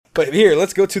But here,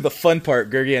 let's go to the fun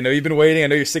part, Gergie. I know you've been waiting. I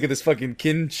know you're sick of this fucking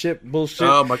kinship bullshit.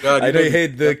 Oh my god! I know you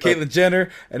hate the Caitlyn Jenner.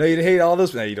 I know you hate all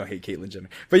those. No, you don't hate Caitlyn Jenner,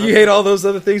 but you hate all those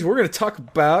other things. We're gonna talk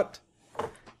about.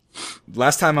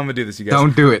 Last time I'm gonna do this, you guys.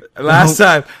 Don't do it. Last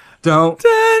time. Don't.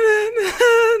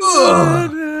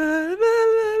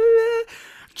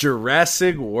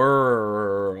 Jurassic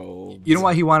World. You know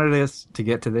why he wanted us to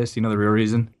get to this? You know the real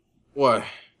reason? What?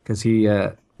 Because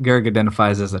Gerg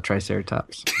identifies as a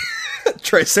Triceratops.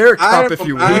 Triceratops, if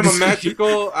you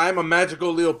will. I'm a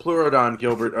magical Leopleurodon,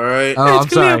 Gilbert. All right. Oh, I'm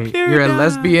sorry. You're a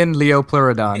lesbian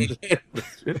Leopleurodon.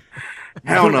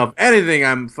 Hell no. If anything,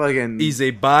 I'm fucking. He's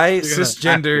a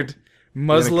cisgendered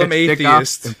Muslim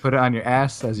atheist. And put it on your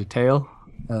ass as your tail.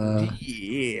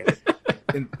 Yeah.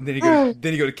 And then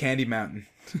you go to Candy Mountain.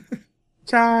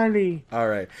 Charlie. All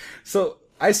right. So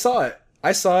I saw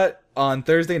it on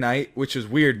Thursday night, which is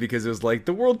weird because it was like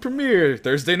the world premiere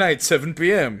Thursday night, 7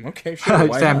 p.m. Okay, sure.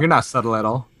 Why Sam, not? you're not subtle at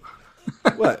all.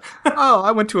 What? Oh,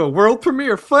 I went to a world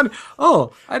premiere. Fun.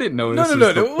 Oh, I didn't know this was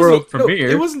the world premiere.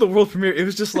 It wasn't the world premiere. It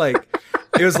was just like,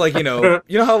 you know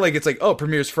how like it's like, oh,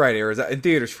 premiere's Friday, or is that in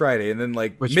theaters Friday, and then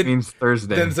like which means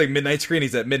Thursday. Then it's like midnight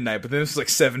screenings at midnight, but then it's like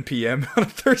 7 p.m. on a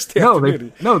Thursday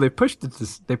afternoon. They pushed it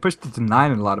to 9 in a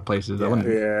lot in a lot of places.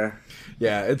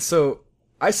 Yeah. And so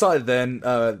I saw it then.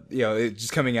 It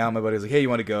just coming out. My buddy was like, "Hey, you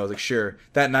want to go?" I was like, "Sure."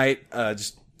 That night,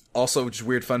 just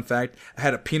weird fun fact. I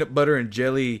had a peanut butter and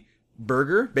jelly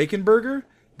bacon burger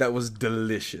that was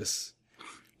delicious.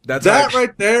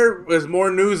 Right there was more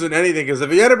news than anything, because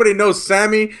if anybody knows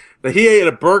Sammy, that he ate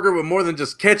a burger with more than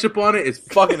just ketchup on it, it's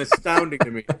fucking astounding to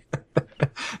me.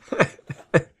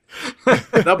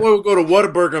 That boy would go to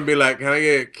Whataburger and be like, "Can I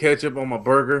get ketchup on my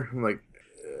burger?" I'm like,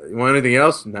 "You want anything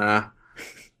else?" Nah.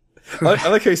 I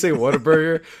like how you say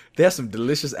Whataburger. They have some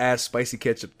delicious ass spicy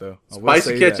ketchup though.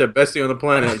 Spicy ketchup, best thing on the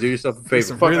planet. Do yourself a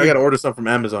favor. Fuck, I gotta order some from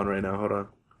Amazon right now. Hold on.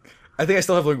 I think I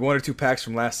still have like 1 or 2 packs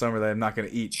from last summer that I'm not going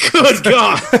to eat. Good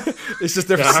God! It's just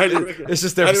there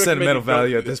for sentimental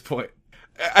value at this point.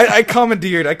 I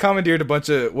commandeered a bunch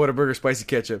of Whataburger spicy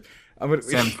ketchup.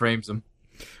 Sam frames them.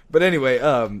 But anyway,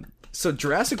 so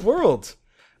Jurassic World.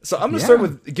 So I'm going to start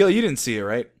with Gil. You didn't see it,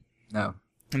 right? No, I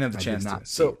didn't have the chance to.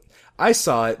 So I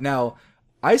saw it. Now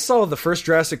I saw the first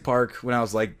Jurassic Park when I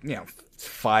was like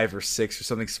 5 or 6 or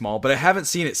something small, but I haven't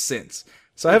seen it since.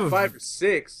 So I have 5 or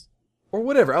 6. Or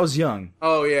whatever. I was young.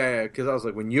 Oh, yeah, because I was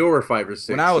like, when you were 5 or 6.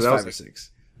 When I was 5 or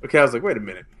 6. Okay, I was like, wait a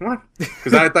minute. What?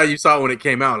 Because I thought you saw it when it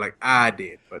came out. Like, I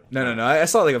did. But No. I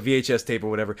saw like a VHS tape or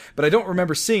whatever. But I don't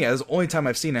remember seeing it. That's the only time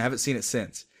I've seen it. I haven't seen it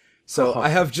since. So I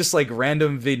have just like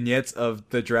random vignettes of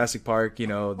the Jurassic Park, I've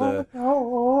seen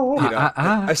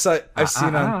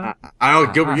on. I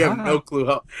don't, Gilbert, you have no clue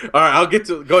how. All right, I'll get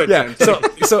to. Go ahead.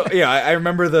 Yeah. I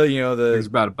remember He's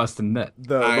about to bust a nut.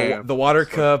 The water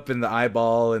cup and the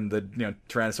eyeball and the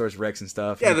Tyrannosaurus Rex and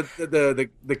stuff. Yeah,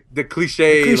 the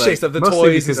cliche stuff, the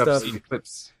toys and stuff. Seen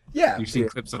clips. Yeah, you've seen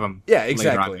clips of them. Yeah,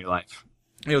 exactly. Later on in your life.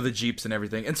 The Jeeps and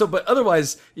everything. And so, but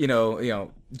otherwise,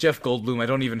 Jeff Goldblum, I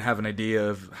don't even have an idea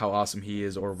of how awesome he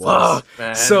is or was.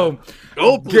 Man. So,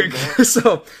 Goldblum,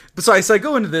 so I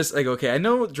go into this, I go, okay, I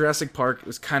know Jurassic Park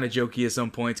was kind of jokey at some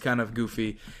points, kind of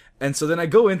goofy. And so then I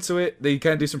go into it, they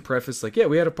kind of do some preface, like, yeah,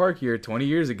 we had a park here 20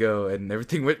 years ago, and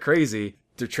everything went crazy.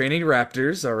 They're training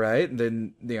raptors, all right? And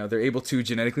then, they're able to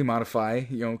genetically modify,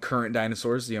 current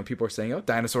dinosaurs. People are saying, oh,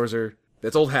 dinosaurs are...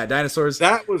 That's old hat. Dinosaurs.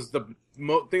 That was the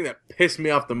thing that pissed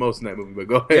me off the most in that movie. But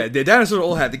go ahead. Yeah, the dinosaurs are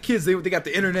old hat. The kids, they got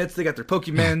the internets, they got their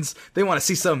Pokemons. They want to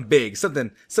see something big,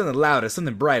 something louder,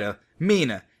 something brighter,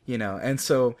 meaner, And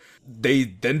so they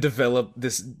then develop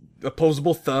this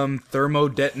opposable thumb,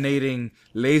 thermo-detonating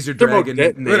laser dragon,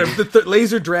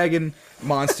 laser dragon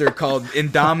monster called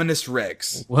Indominus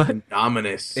Rex. What?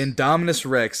 Indominus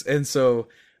Rex. And so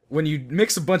when you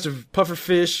mix a bunch of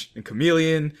pufferfish and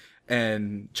chameleon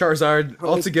and Charizard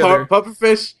all together.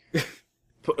 Pufferfish.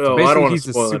 Basically, I don't want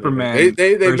to spoil the Superman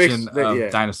version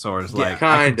of dinosaurs. Like,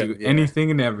 I can do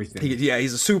anything and everything.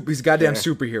 He's a goddamn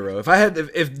superhero.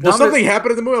 Something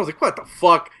happened in the movie, I was like, what the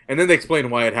fuck? And then they explained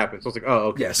why it happened. So I was like, oh,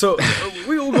 okay. Yeah, so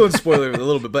we will go into spoiler a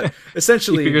little bit, but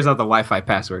essentially... He figures out the Wi-Fi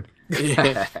password.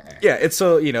 Yeah, it's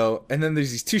so, and then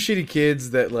there's these 2 shitty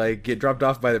kids that, like, get dropped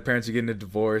off by their parents who get into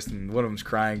divorce, and one of them's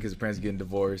crying because the parents are getting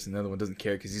divorced, and the other one doesn't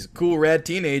care because he's a cool, rad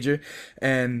teenager,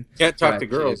 and... Can't talk to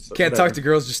girls. Can't talk to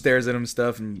girls, just stares at him and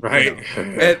stuff. And, right.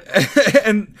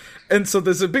 And so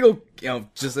there's a big old, and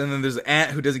then there's an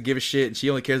aunt who doesn't give a shit, and she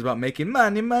only cares about making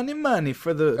money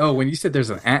for the... Oh, when you said there's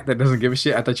an aunt that doesn't give a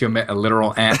shit, I thought you meant a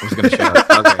literal ant was going to show up.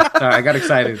 Okay, sorry, I got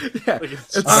excited. Yeah.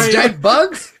 Giant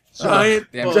bugs?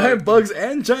 Giant bugs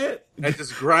and giant and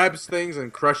just grabs things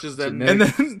and crushes them. And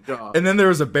then there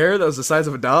was a bear that was the size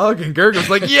of a dog, and Gerg was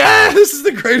like, "Yeah, this is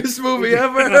the greatest movie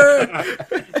ever."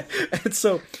 and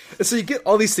so you get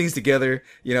all these things together,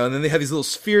 you know, and then they have these little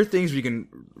sphere things where you can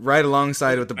ride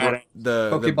alongside with the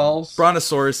Pokeballs, the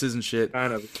brontosauruses and shit.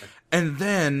 Kind of. And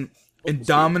then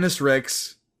Indominus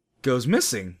Rex goes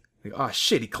missing. Like, oh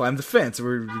shit, he climbed the fence.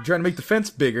 We're trying to make the fence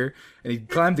bigger, and he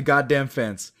climbed the goddamn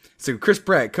fence. So Chris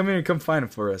Pratt, come here and come find him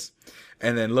for us.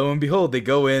 And then lo and behold, they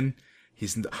go in.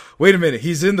 Wait a minute,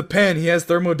 he's in the pen. He has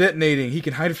thermodetonating. He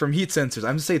can hide from heat sensors.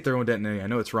 I'm just saying thermodetonating. I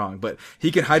know it's wrong, but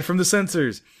he can hide from the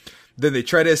sensors. Then they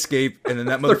try to escape, and then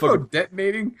that motherfucker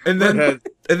detonating. And then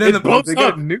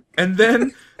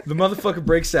the motherfucker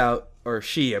breaks out, or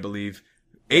she, I believe,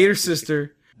 ate her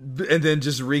sister. And then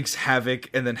just wreaks havoc,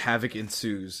 and then havoc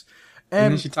ensues.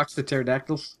 And then she talks to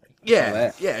pterodactyls? Yeah,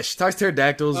 she talks to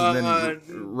pterodactyls, and then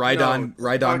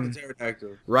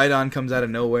Rhydon comes out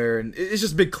of nowhere, and it's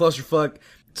just a big clusterfuck.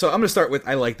 So I'm going to start with,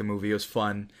 I like the movie, it was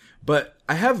fun, but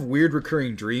I have weird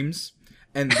recurring dreams,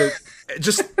 and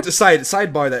just the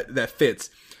sidebar that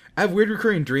fits. I have weird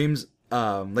recurring dreams,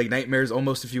 like nightmares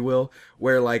almost, if you will,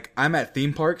 where like I'm at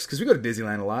theme parks, because we go to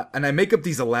Disneyland a lot, and I make up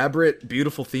these elaborate,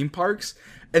 beautiful theme parks,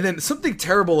 and then something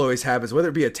terrible always happens, whether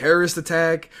it be a terrorist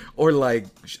attack or like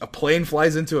a plane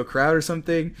flies into a crowd or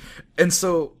something. And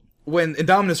so when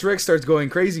Indominus Rex starts going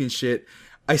crazy and shit,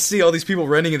 I see all these people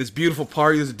running in this beautiful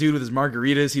park. There's a dude with his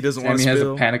margaritas. He doesn't want to spill. Sammy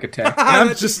has a panic attack.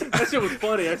 That shit was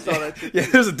funny. I saw that shit. Yeah,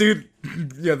 there's a dude.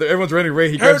 Yeah, everyone's running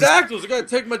away. Pterodactyls! I gotta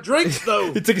take my drinks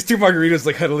though. He took his 2 margaritas,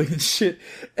 like huddling and shit.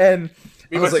 And me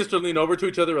and my sister leaned over to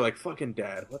each other. We're like, "Fucking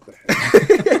dad, what the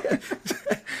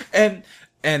heck?"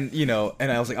 And you know,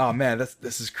 and I was like, "Oh man,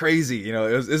 this is crazy." You know,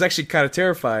 it was actually kind of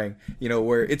terrifying. You know,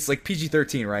 where it's like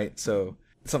PG-13, right? So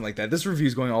something like that. This review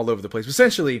is going all over the place. But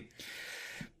essentially,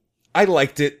 I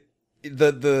liked it.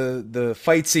 The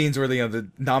fight scenes where the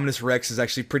Indominus Rex is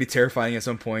actually pretty terrifying at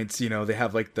some points. You know, they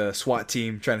have like the SWAT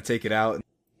team trying to take it out.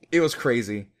 It was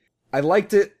crazy. I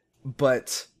liked it,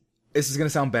 but this is gonna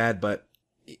sound bad, but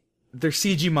they're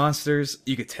CG monsters.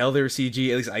 You could tell they were CG.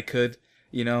 At least I could.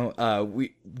 You know,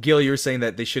 Gil, you were saying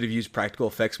that they should have used practical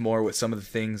effects more with some of the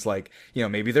things, like, you know,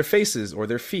 maybe their faces or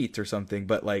their feet or something.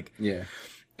 But like, yeah,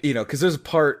 you know, because there's a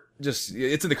part, just,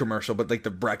 it's in the commercial, but like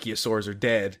the brachiosaurs are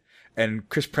dead, and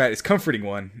Chris Pratt is comforting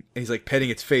one, and he's like petting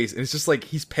its face, and it's just like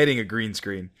he's petting a green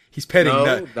screen. He's petting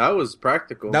that was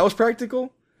practical. That was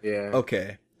practical? Yeah.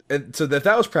 Okay. And so if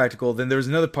that was practical, then there was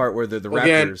another part where the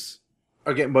raptors.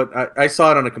 Again, but I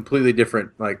saw it on a completely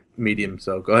different like medium.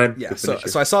 So go ahead. Yeah. So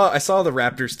I saw the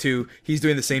raptors too. He's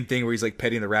doing the same thing where he's like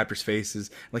petting the raptors' faces.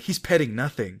 Like he's petting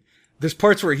nothing. There's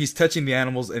parts where he's touching the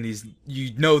animals and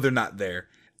you know they're not there.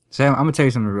 Sam, I'm gonna tell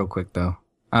you something real quick though.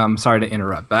 I'm sorry to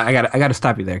interrupt, but I gotta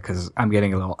stop you there because I'm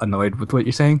getting a little annoyed with what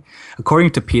you're saying.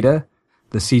 According to PETA,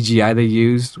 the CGI they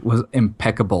used was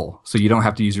impeccable, so you don't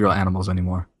have to use real animals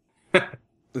anymore.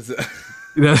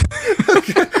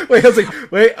 Wait, I was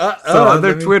like, wait. So on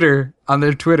their Twitter,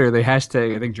 they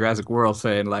hashtag I think Jurassic World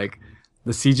saying like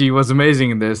the CG was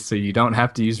amazing in this, so you don't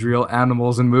have to use real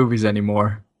animals in movies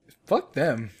anymore. Fuck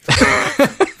them.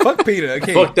 Fuck PETA.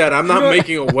 Okay. Fuck that. I'm not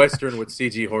making a Western with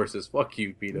CG horses. Fuck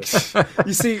you, PETA.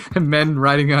 You see, men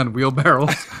riding on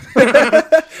wheelbarrows,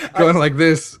 going like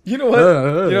this. You know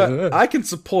what? I can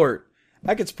support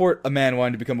a man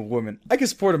wanting to become a woman. I can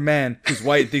support a man who's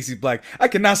white and thinks he's black. I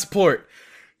cannot support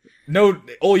no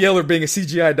Old Yeller being a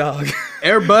CGI dog.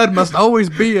 Air Bud must always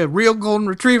be a real golden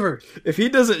retriever. If he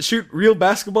doesn't shoot real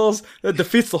basketballs, that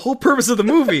defeats the whole purpose of the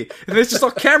movie. And it's just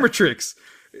all camera tricks.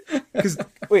 Because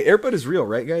wait, Air Bud is real,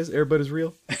 right, guys? Air Bud is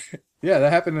real. Yeah,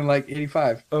 that happened in like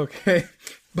 '85. Okay.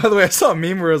 By the way, I saw a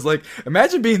meme where it was like,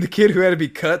 imagine being the kid who had to be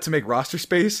cut to make roster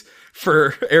space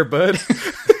for Air Bud.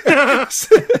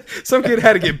 Some kid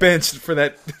had to get benched for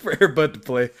Air Bud to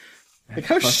play. Like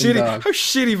how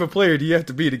shitty of a player do you have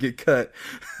to be to get cut?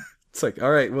 It's like,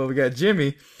 all right, well, we got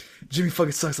Jimmy. Jimmy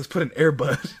fucking sucks. Let's put in Air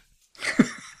Bud.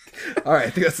 All right, I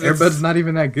think that's Air Bud's not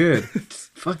even that good.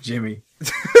 Fuck Jimmy.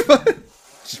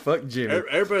 Fuck Jimmy.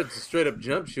 Air Bud's a straight up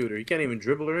jump shooter. He can't even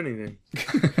dribble or anything.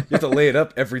 You have to lay it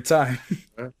up every time.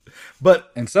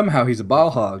 And somehow he's a ball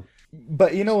hog.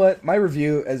 But you know what? My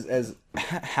review, as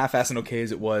half-assed and okay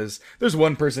as it was, there's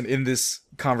one person in this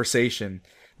conversation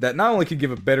that not only could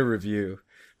give a better review,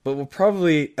 but will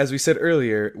probably, as we said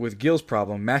earlier, with Gil's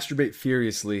problem, masturbate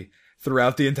furiously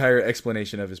throughout the entire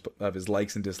explanation of his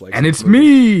likes and dislikes. And it's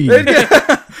me!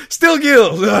 Still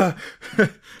Gil!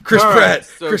 Chris Pratt.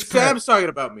 So Chris Sam's talking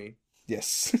about me.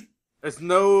 Yes. It's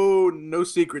no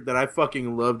secret that I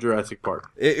fucking love Jurassic Park.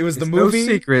 It was the movie.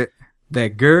 No secret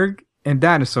that Gerg and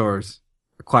dinosaurs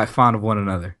are quite fond of one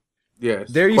another. Yes.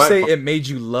 There you Quite say fun. it made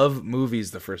you love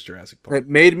movies, the first Jurassic Park. It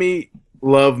made me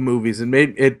love movies. It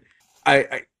made it.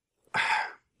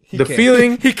 He The came.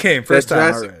 feeling He came first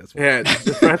that time. Jurassic- All right,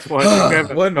 that's one. Yeah, that's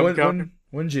one. You have a cum counter?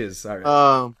 One jizz.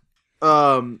 All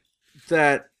right.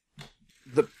 That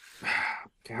the.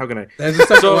 How can I? There's a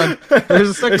second one. There's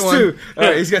a second There's one. two. All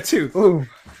right, he's got two. Ooh,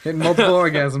 hitting multiple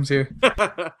orgasms here.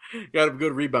 Got a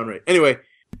good rebound rate. Anyway,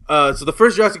 so the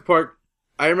first Jurassic Park,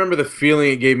 I remember the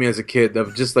feeling it gave me as a kid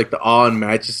of just like the awe and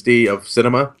majesty of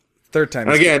cinema. Third time.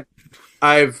 And again,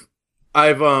 I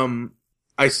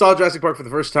saw Jurassic Park for the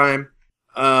first time,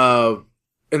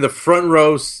 in the front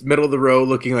row, middle of the row,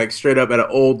 looking like straight up at an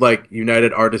old like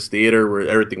United Artists Theater where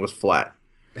everything was flat.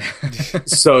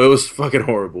 So it was fucking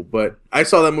horrible. But I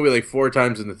saw that movie like 4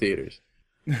 times in the theaters.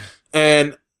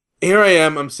 And here I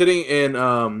am. I'm sitting in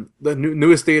the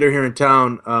newest theater here in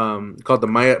town, called the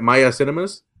Maya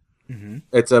Cinemas. Mm-hmm.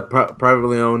 It's a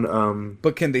privately owned.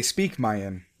 But can they speak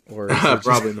Mayan? Or is it just-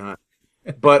 Probably not.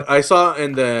 But I saw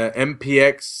in the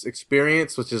MPX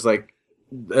experience, which is like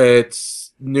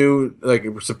it's new, like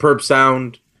superb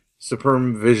sound,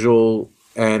 superb visual,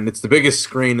 and it's the biggest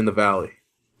screen in the valley.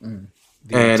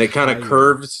 And it kind of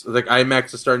curves, like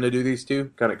IMAX is starting to do these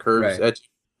two, kind of curves, Right. edge.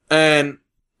 And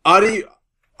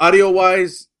audio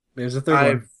wise, There's a third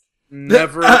I've one.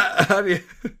 never How do you-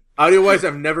 audio wise,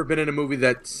 I've never been in a movie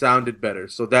that sounded better.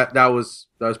 So that was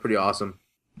pretty awesome.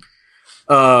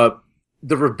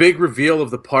 The big reveal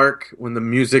of the park when the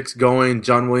music's going,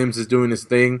 John Williams is doing his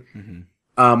thing.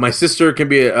 Mm-hmm. My sister can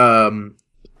be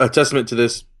a testament to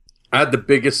this. I had the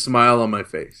biggest smile on my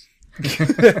face.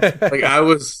 Like I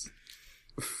was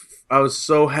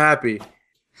so happy,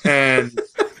 and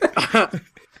and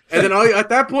then at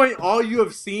that point, all you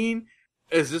have seen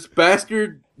is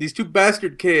these two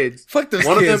bastard kids. Fuck those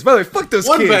One of kids. them- By the way, fuck those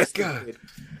One kids. bastard God. kid.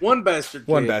 One bastard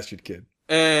kid. One bastard kid.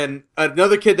 And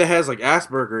another kid that has like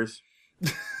Asperger's,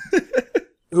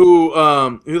 who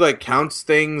like counts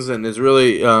things and is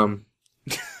really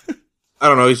I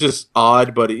don't know. He's just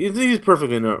odd, but he's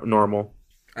perfectly normal.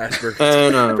 Asperger's.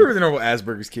 And Perfectly normal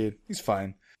Asperger's kid. He's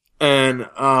fine. and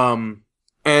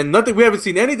nothing. We haven't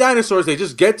seen any dinosaurs. They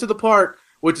just get to the park,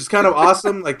 which is kind of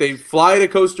awesome. Like they fly to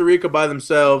Costa Rica by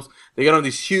themselves. They get on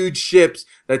these huge ships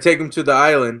that take them to the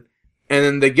island, and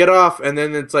then they get off. And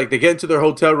then it's like they get into their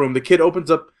hotel room. The kid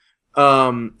opens up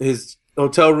his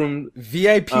hotel room,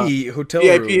 VIP hotel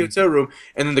VIP room. hotel room,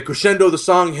 and then the crescendo of the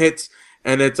song hits,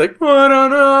 and it's like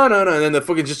no, and then the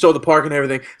fucking just show the park and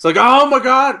everything. It's like, oh my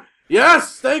god,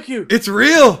 yes, thank you. It's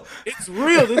real. It's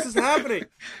real. This is happening.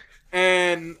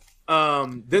 And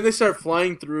then they start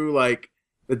flying through like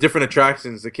the different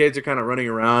attractions. The kids are kind of running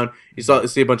around. You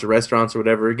see a bunch of restaurants or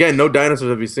whatever. Again, no dinosaurs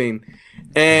have you seen.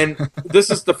 And this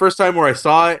is the first time where I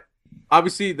saw it.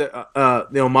 Obviously, the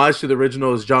homage to the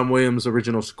original is John Williams'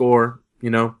 original score. You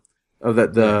know, of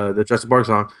the Jurassic Park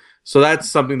song. So that's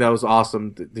something that was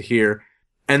awesome to hear.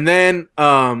 And then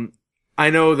I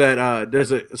know that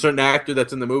there's a certain actor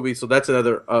that's in the movie, so that's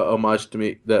another homage to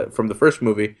me from the first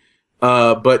movie.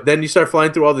 But then you start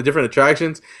flying through all the different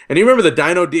attractions, and you remember the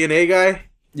Dino DNA guy,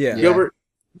 Yeah. Gilbert?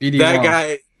 BD That Wong.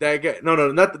 guy.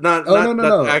 No, not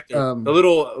no. the actor. The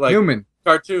little like Newman.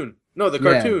 cartoon. No, the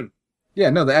Yeah. cartoon. Yeah,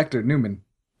 no, the actor Newman.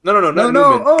 No, not No.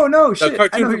 Newman. Oh no, shit. cartoon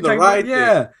I know who from you're the talking ride about.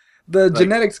 Yeah, the Like,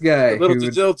 genetics guy. The who-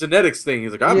 little genetics thing.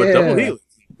 He's like, I'm a Yeah. double helix.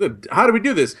 How do we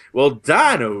do this? Well,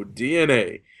 Dino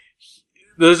DNA.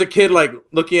 There's a kid like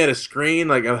looking at a screen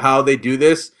like of how they do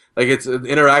this. Like it's an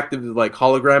interactive like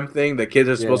hologram thing that kids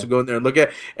are supposed to go in there and look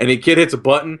at. And the kid hits a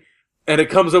button and it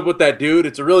comes up with that dude.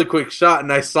 It's a really quick shot,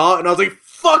 and I saw it and I was like,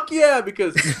 "Fuck yeah!"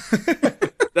 Because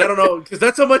I don't know, because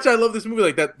that's how much I love this movie.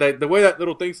 Like that the way that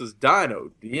little thing says Dino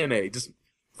DNA just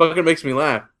fucking makes me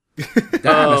laugh.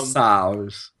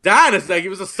 Dinosaurs. Dinosaur. Like, it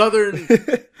was a southern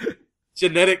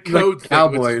genetic code Like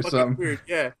cowboy thing, which or is fucking something. weird.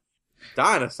 Yeah,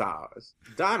 dinosaurs,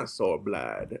 dinosaur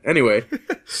blood. Anyway,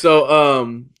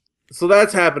 so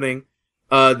that's happening.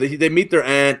 They meet their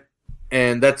aunt,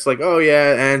 and that's like, oh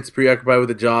yeah, aunt's preoccupied with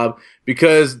the job,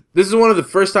 because this is one of the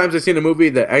first times I've seen a movie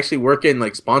that actually worked in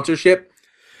like sponsorship,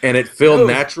 and it felt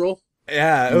natural.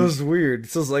 Yeah, it was weird.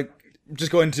 So it's like,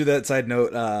 just going to that side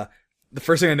note, the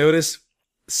first thing I noticed,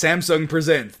 Samsung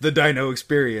presents the Dino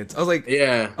Experience. I was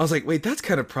like, wait, that's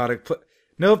kind of product.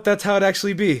 Nope, that's how it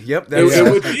actually be. Yep, that's It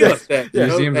would be like that. you know?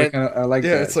 Museums are And- kind of like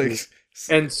that. it's like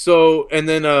And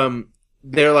then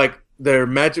they're like their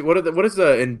magic. What is the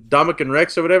Indomitian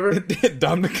Rex or whatever?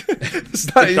 Dominic.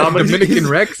 It's not, Dominican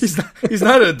Rex? He's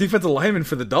not a defensive lineman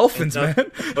for the Dolphins, man.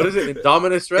 What is it?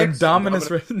 Indominus Rex?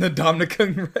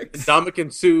 Indomitian Rex.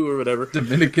 Indomitian Sue or whatever.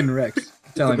 Dominican Rex.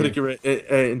 I'm telling you.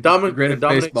 Dominican Great at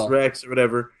baseball. Rex or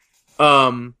whatever.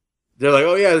 they're like,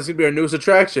 oh yeah, this is gonna be our newest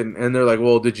attraction, and they're like,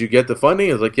 well, did you get the funding?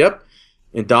 I was like, yep.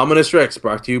 Indominus Rex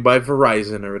brought to you by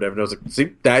Verizon or whatever. And I was like,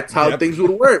 see, that's how things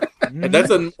would work. And that's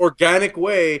an organic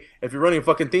way if you're running a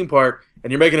fucking theme park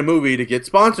and you're making a movie to get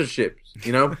sponsorships,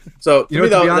 you know? So to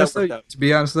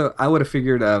be honest though, I would have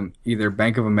figured either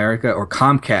Bank of America or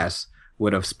Comcast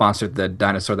would have sponsored the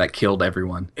dinosaur that killed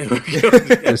everyone.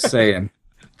 Just saying.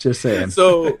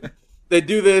 So they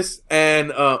do this,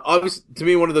 and obviously, to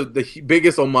me, one of the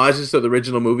biggest homages to the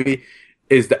original movie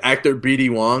is the actor B.D.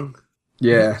 Wong.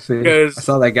 Yeah, I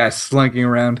saw that guy slunking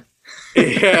around.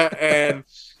 Yeah, and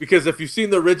because if you've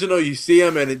seen the original, you see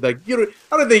him, and I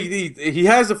don't think he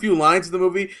has a few lines in the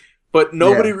movie, but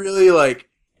nobody really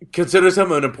considers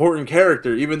him an important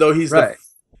character, even though he's the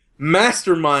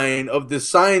mastermind of this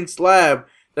science lab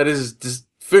that has just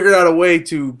figured out a way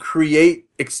to create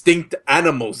extinct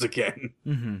animals again.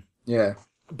 Mm-hmm. Yeah,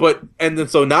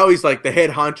 so now he's like the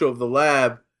head honcho of the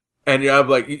lab. And I'm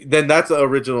like, then that's an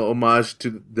original homage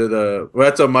to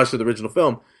that's an homage to the original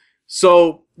film.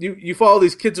 So you follow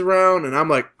these kids around, and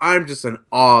I'm just in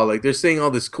awe. Like, they're saying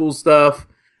all this cool stuff.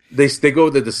 They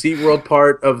go to the SeaWorld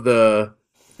part of the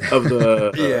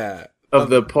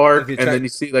park, and then you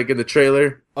see in the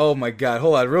trailer. Oh my god!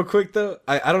 Hold on, real quick though.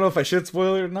 I don't know if I should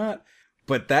spoil it or not,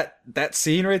 but that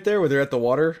scene right there where they're at the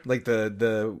water, like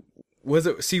the was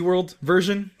it SeaWorld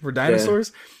version for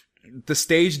dinosaurs. Yeah. The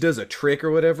stage does a trick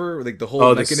or whatever, like the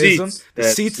whole mechanism. The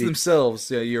seats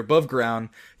themselves, you're above ground,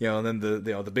 and then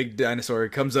the big dinosaur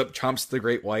comes up, chomps the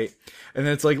great white, and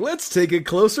then it's like, let's take a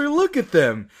closer look at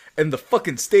them. And the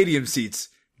fucking stadium seats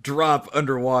drop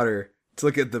underwater to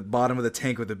look at the bottom of the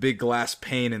tank with a big glass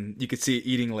pane, and you could see it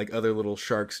eating like other little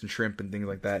sharks and shrimp and things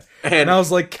like that. And I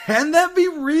was like, can that be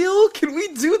real? Can we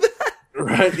do that?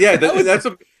 Right? Yeah, that would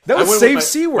save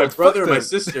SeaWorld. My brother and my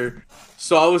sister.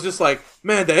 So I was just like,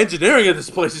 man, the engineering of this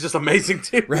place is just amazing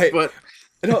too. Right. But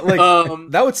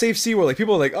that would save SeaWorld. Like,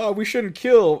 people are like, oh, we shouldn't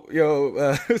kill,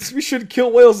 we should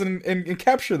kill whales and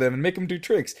capture them and make them do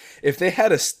tricks. If they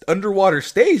had a underwater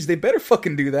stage, they better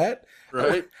fucking do that.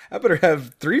 Right. I better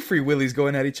have 3 Free Willies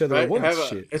going at each other at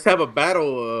once. Let's have a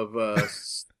battle of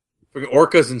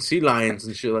orcas and sea lions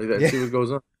and shit like that. Yeah. See what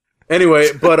goes on. Anyway,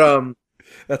 but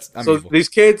so evil. These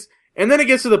kids. And then it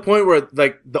gets to the point where,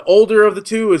 the older of the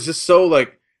two is just so,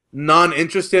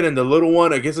 non-interested, and the little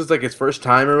one, I guess it's, his first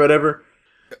time or whatever.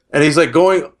 And he's,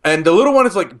 going... And the little one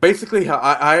is, basically how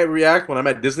I react when I'm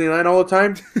at Disneyland all the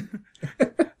time.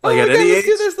 At any age.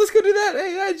 Let's go do that.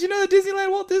 Hey, did you know that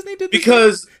Disneyland, Walt Disney did this?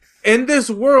 Because in this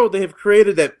world, they have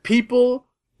created that people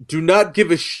do not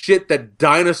give a shit that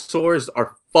dinosaurs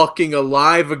are fucking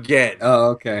alive again.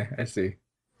 Oh, okay. I see.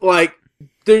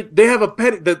 They have a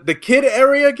pet. The kid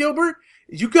area, Gilbert.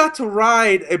 You got to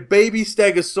ride a baby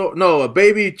stegosaurus. No, a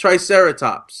baby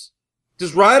triceratops.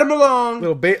 Just ride them along.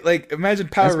 Imagine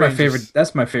Power Rangers.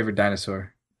 That's my favorite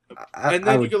dinosaur. And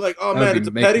then you go oh man, it's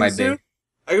a petting zoo.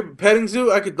 Petting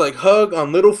zoo. I could hug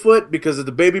on Littlefoot because of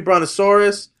the baby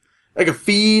brontosaurus. I could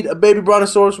feed a baby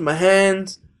brontosaurus with my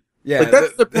hands. Yeah,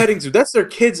 that's their petting zoo. That's their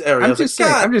kids area. I'm just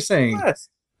saying. Yes.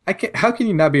 How can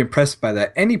you not be impressed by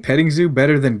that? Any petting zoo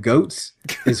better than goats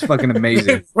is fucking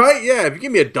amazing. Right? Yeah. If you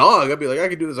give me a dog, I'd be like, I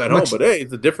can do this at home, but hey,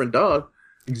 it's a different dog.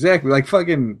 Exactly.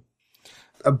 Fucking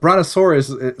a brontosaurus,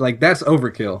 that's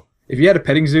overkill. If you had a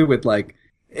petting zoo with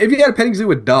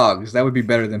dogs, that would be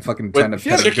better than fucking trying to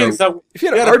pet a goat. If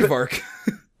you had an aardvark.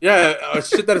 Yeah,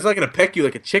 shit that is not going to peck you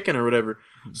like a chicken or whatever.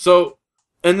 So,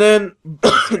 and then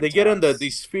they get into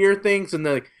these sphere things, and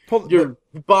you're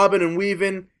bobbing and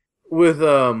weaving with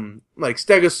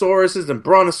stegosauruses and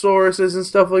brontosauruses and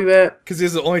stuff like that. Because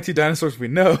these are the only 2 dinosaurs we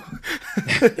know.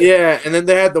 Yeah, and then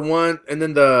they had the one, and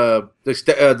then there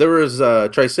was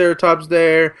triceratops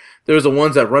there. There was the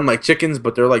ones that run like chickens,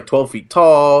 but they're 12 feet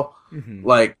tall. Mm-hmm.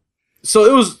 So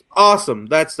it was awesome,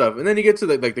 that stuff. And then you get to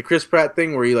the Chris Pratt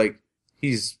thing where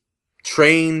he's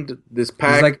trained this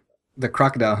pack. He's like the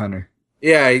crocodile hunter.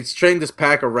 Yeah, he's trained this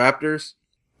pack of raptors,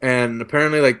 and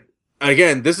apparently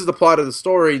again, this is the plot of the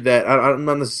story that I'm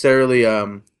not necessarily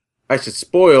I should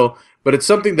spoil, but it's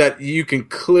something that you can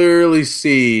clearly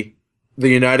see the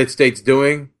United States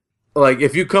doing.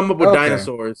 If you come up with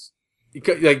dinosaurs,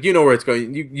 you know where it's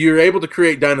going. You're able to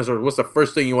create dinosaurs. What's the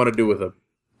first thing you want to do with them?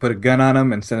 Put a gun on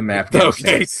them and send them after.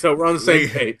 Okay, so we're on the same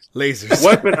page. Lasers,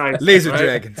 weaponize laser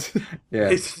dragons. Yeah,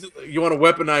 you want to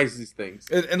weaponize these things.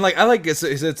 And I like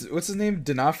it. What's his name?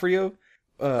 D'Onofrio.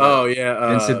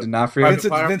 Vincent D'Onofrio.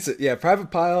 Vincent, yeah, Private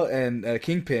Pile and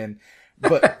Kingpin.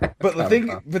 But the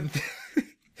thing,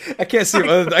 I can't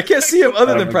see him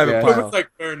other than Private Pile. It's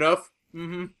fair enough.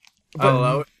 Mm-hmm. I'll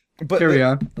allow it. Carry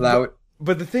on, allow it.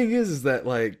 But the thing is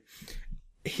that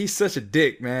he's such a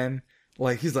dick, man.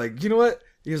 Like, he's like, you know what?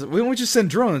 He's like, why don't we just send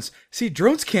drones? See,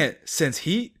 drones can't sense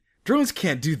heat. Drones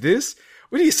can't do this.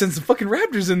 We need to send some fucking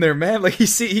raptors in there, man. Like,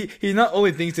 he not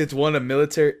only thinks it's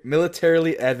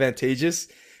militarily advantageous,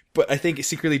 but I think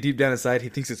secretly deep down inside, he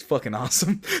thinks it's fucking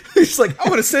awesome. He's like, I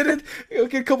want to send it,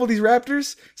 get a couple of these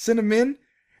raptors, send them in,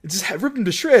 and just rip them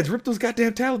to shreds. Rip those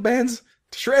goddamn Talibans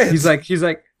to shreds. He's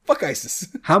like, fuck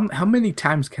ISIS. How many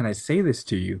times can I say this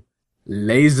to you?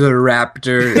 Laser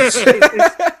raptors.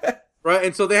 Right,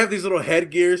 and so they have these little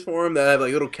headgears for him that have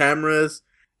like little cameras,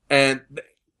 and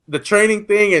the training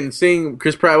thing and seeing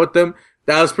Chris Pratt with them,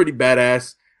 that was pretty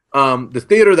badass. The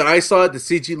theater that I saw it, the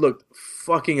CG looked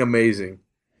fucking amazing.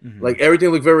 Mm-hmm. Like, everything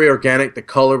looked very organic. The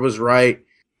color was right.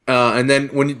 And then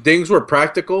when things were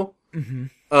practical, that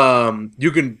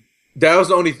was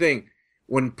the only thing.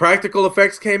 When practical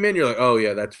effects came in, you're like, oh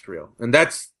yeah, that's real. And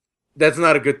that's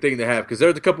not a good thing to have, because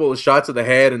there's a couple of shots of the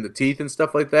head and the teeth and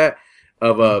stuff like that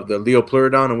of the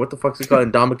Leopleurodon, and what the fuck's it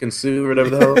called? Indomitian Sue or whatever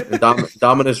the hell?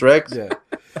 Indominus Rex? Yeah.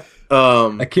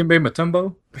 Akimbe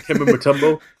Mutombo.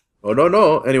 Oh,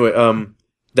 no. Anyway,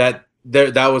 that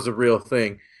was a real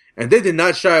thing. And they did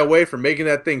not shy away from making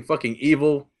that thing fucking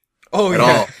evil. Oh, at yeah.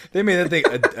 all. They made that thing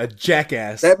a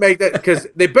jackass. Because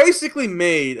they basically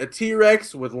made a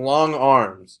T-Rex with long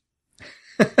arms.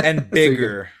 And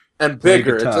bigger. It's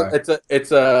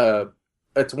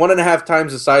 1.5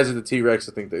 times the size of the T-Rex,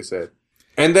 I think they said.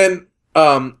 And then,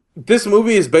 this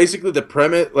movie is basically the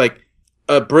premise, like,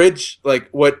 a bridge, like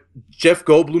what Jeff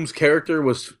Goldblum's character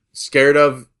was scared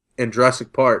of in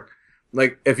Jurassic Park.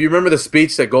 Like, if you remember the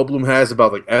speech that Goldblum has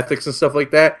about like ethics and stuff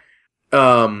like that,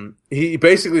 he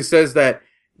basically says that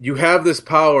you have this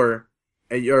power,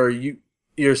 and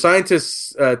your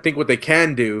scientists think what they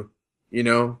can do, you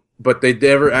know, but they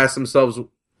never ask themselves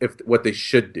what they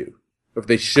should do, if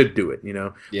they should do it, you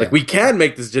know. Yeah. Like, we can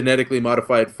make this genetically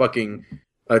modified fucking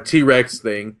T-Rex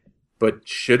thing, but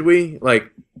should we? Like,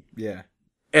 yeah.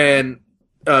 And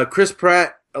Chris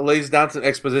Pratt lays down some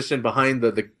exposition behind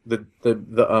the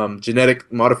genetic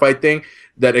modified thing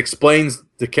that explains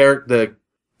the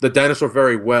dinosaur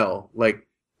very well. Like,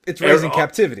 it's raised in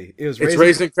captivity. It's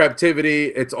raised in captivity.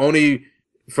 It's only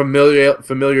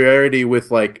familiarity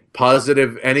with like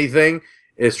positive anything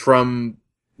is from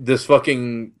this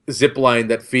fucking zip line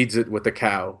that feeds it with the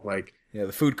cow. Like, yeah,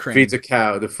 the food crane feeds a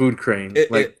cow. The food crane. It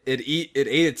ate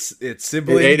its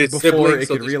sibling before it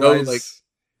could realize. No, like,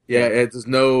 yeah, there's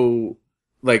no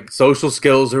like social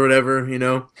skills or whatever, you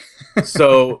know.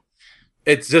 So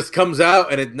it just comes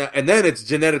out, and then it's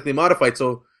genetically modified.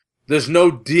 So there's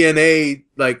no DNA.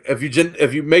 Like, if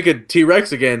you make a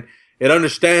T-Rex again, it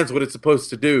understands what it's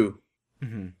supposed to do,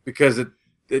 because it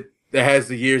has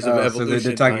the years of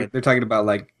evolution. So they're talking about,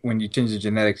 like, when you change the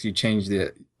genetics, you change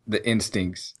the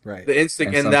instincts, right? The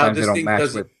instinct, and now this thing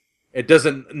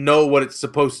doesn't know what it's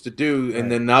supposed to do,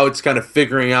 and then now it's kind of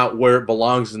figuring out where it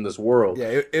belongs in this world.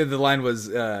 Yeah, the line was,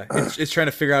 it's trying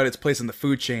to figure out its place in the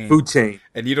food chain.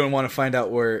 And you don't want to find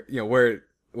out where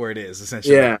it is,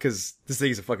 essentially. Yeah. Because this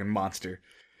thing is a fucking monster.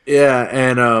 Yeah,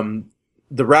 and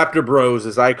the Raptor Bros,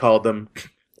 as I called them,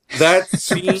 that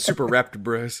scene... Super Raptor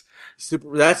Bros.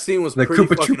 That scene was pretty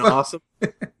fucking awesome.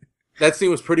 That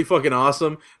scene was pretty fucking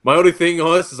awesome. My only thing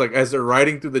was, is like, as they're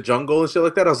riding through the jungle and shit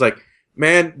like that, I was like,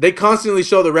 man, they constantly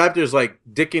show the raptors like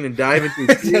dicking and diving through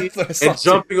trees and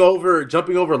jumping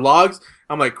over logs.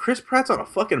 I'm like, Chris Pratt's on a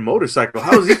fucking motorcycle.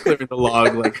 How is he clearing the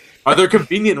log? Like, are there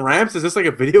convenient ramps? Is this like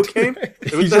a video game?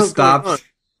 He just stops.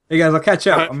 Hey guys, I'll catch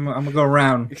up. I'm gonna go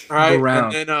around. All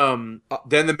right, and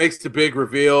then it makes the big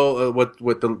reveal what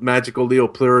the magical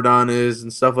Leopleurodon is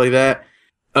and stuff like that.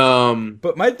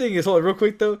 But my thing is, hold on, real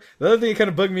quick though. The other thing that kind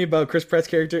of bugged me about Chris Pratt's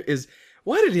character is,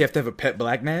 why did he have to have a pet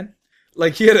black man?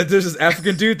 Like, there's this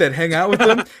African dude that hang out with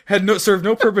him, served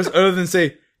no purpose other than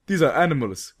say, these are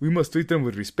animals. We must treat them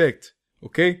with respect.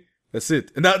 Okay? That's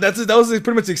it. And that was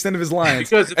pretty much the extent of his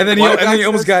lines. And then he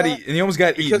almost got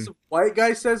eaten. Because a white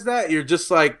guy says that, you're just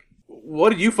like, what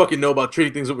do you fucking know about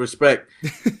treating things with respect?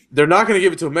 They're not going to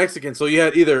give it to a Mexican, so you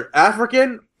had either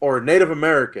African or Native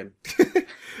American.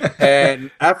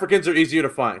 And Africans are easier to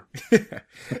find.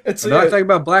 So we're not talking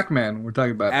about black man. We're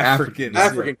talking about Africans.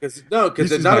 African,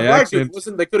 because it's not a black dude.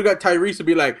 Listen, they could have got Tyrese to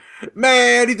be like,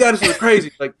 man, these dinosaurs are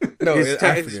crazy. Like, no,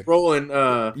 his role in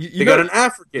they got an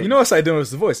African. You know what I do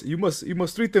is the voice. You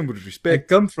must treat them with respect. I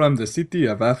come from the city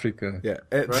of Africa. Yeah,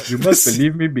 right? You must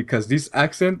believe me, because this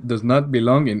accent does not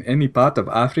belong in any part of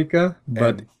Africa,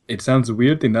 but it sounds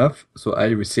weird enough, so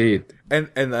I will say it.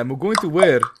 And I'm going to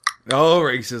wear. Oh,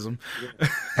 racism!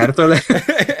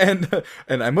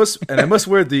 and I must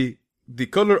wear the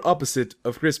color opposite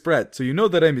of Chris Pratt, so you know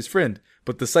that I'm his friend,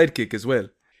 but the sidekick as well.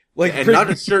 Like, and not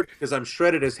a shirt because I'm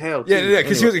shredded as hell. Too. Yeah,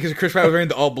 because Chris Pratt was wearing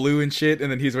the all blue and shit, and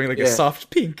then he's wearing like a soft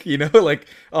pink. Like,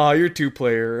 oh, you're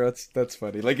 2-player. That's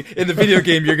funny. Like in the video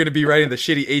game, you're gonna be riding the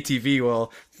shitty ATV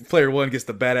while player 1 gets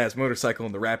the badass motorcycle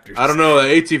and the Raptors. I don't know.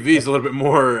 The ATV is a little bit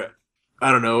more.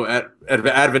 I don't know,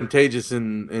 advantageous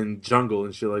in jungle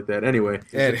and shit like that. Anyway,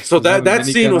 so that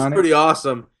scene was pretty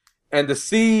awesome, and to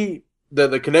see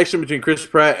the connection between Chris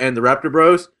Pratt and the Raptor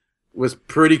Bros was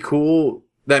pretty cool.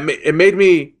 It made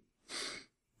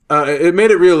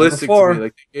it realistic to me.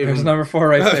 Like there's number 4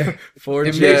 right there. 4.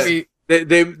 They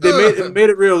made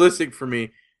it realistic for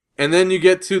me, and then you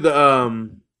get to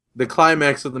the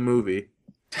climax of the movie.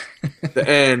 The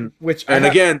end,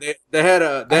 again they had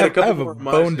a couple of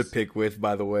bone to pick with.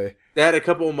 By the way, they had a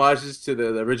couple of homages to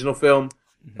the original film.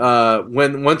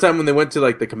 When one time when they went to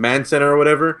like the command center or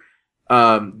whatever,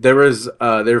 they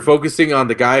were focusing on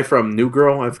the guy from New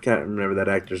Girl. I can't remember that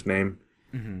actor's name.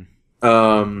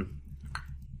 Mm-hmm.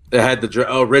 They had the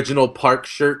original Park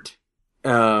shirt,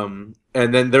 and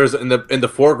then there's in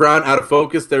the foreground, out of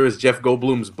focus, there was Jeff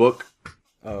Goldblum's book.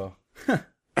 Oh.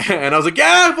 And I was like,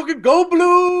 yeah, fucking Goldblum!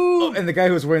 Oh, and the guy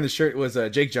who was wearing the shirt was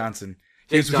Jake Johnson.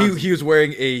 He was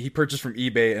wearing he purchased from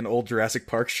eBay an old Jurassic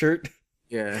Park shirt.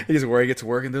 Yeah. He's wearing it to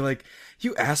work, and they're like,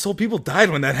 you asshole, people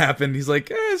died when that happened. He's like,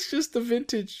 it's just a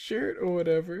vintage shirt or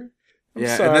whatever. I'm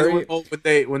sorry. And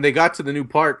then when they got to the new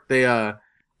park, the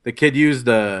kid used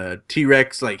the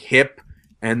T-Rex like hip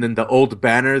and then the old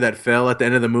banner that fell at the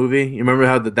end of the movie. You remember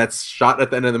how that's shot at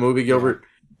the end of the movie, Gilbert?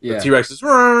 Yeah. The T-Rex is,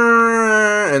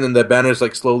 and then the banner's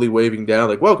like slowly waving down,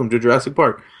 like "Welcome to Jurassic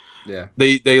Park." Yeah.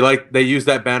 They use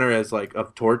that banner as like a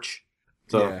torch.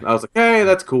 So I was like, hey,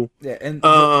 that's cool. Yeah, and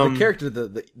the character,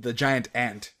 the giant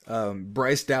ant,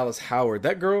 Bryce Dallas Howard,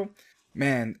 that girl,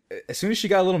 man, as soon as she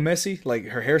got a little messy, like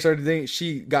her hair started to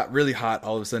she got really hot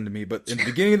all of a sudden to me. But in the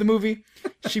beginning of the movie,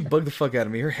 she bugged the fuck out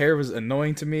of me. Her hair was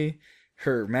annoying to me.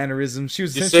 Her mannerisms, she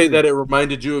was. Did you say that it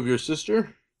reminded you of your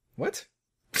sister? What?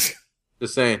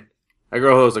 Just saying. That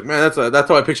girl was like, man, that's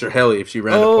how I picture Helly if she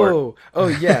ran the park. Oh,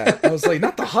 yeah. I was like,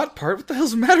 not the hot part. What the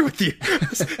hell's the matter with you? I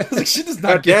was like, she does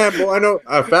not damn, boy, I know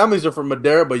our families are from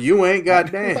Madeira, but you ain't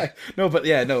goddamn. No, but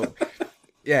yeah, no.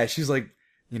 Yeah, she's like,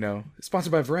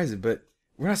 sponsored by Verizon, but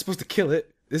we're not supposed to kill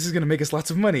it. This is going to make us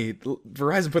lots of money.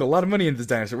 Verizon put a lot of money into this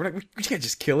dinosaur. We can't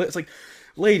just kill it. It's like,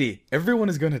 lady, everyone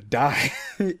is going to die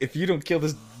if you don't kill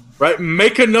this. Right?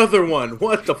 Make another one.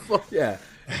 What the fuck? Yeah.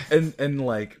 And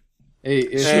like,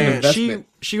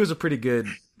 she was a pretty good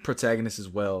protagonist as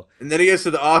well. And then he gets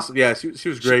to the awesome. Yeah, she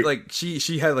was great.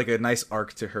 She had like a nice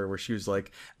arc to her where she was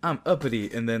like, I'm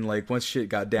uppity, and then like once shit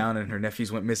got down and her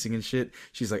nephews went missing and shit,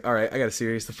 she's like, all right, I gotta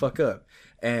serious the fuck up.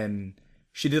 And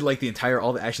she did like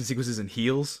all the action sequences in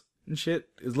heels and shit.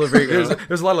 It was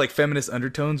there's a lot of like feminist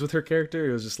undertones with her character.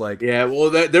 It was just like, yeah,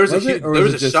 well, there was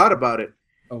a shot about it.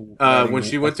 When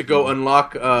she went to go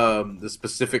unlock the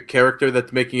specific character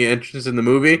that's making an entrance in the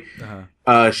movie,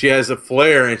 she has a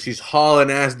flare and she's hauling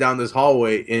ass down this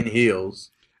hallway in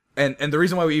heels. And the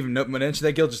reason why we even mentioned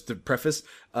that, Gil, just to preface,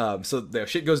 so the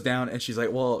shit goes down and she's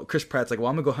like, well, Chris Pratt's like, well,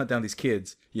 I'm gonna go hunt down these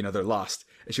kids. They're lost.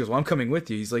 And she goes, well, I'm coming with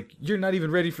you. He's like, you're not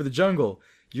even ready for the jungle.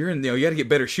 You're in, you gotta get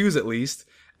better shoes at least.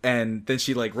 And then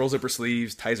she like rolls up her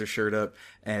sleeves, ties her shirt up,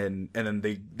 and then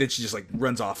she just like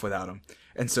runs off without him.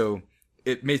 And so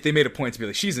they made a point to be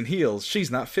like, she's in heels,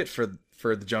 she's not fit for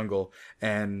the jungle,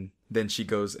 and then she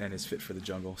goes and is fit for the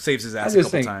jungle, saves his ass a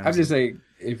couple times. I'm just saying,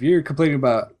 if you're complaining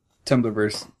about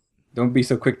Tumblrverse, don't be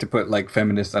so quick to put like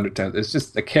feminist undertones. It's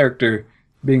just a character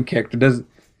being character.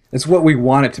 It's what we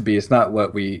want it to be. It's not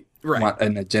what we want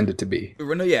an agenda to be.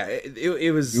 No, yeah,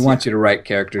 it was. We want you to write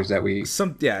characters that we.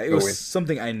 It was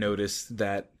something I noticed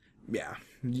that. Yeah,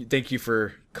 thank you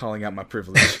for calling out my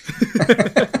privilege.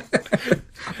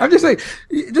 I'm just saying,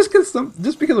 just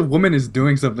because a woman is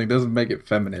doing something doesn't make it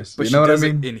feminist. But you know what I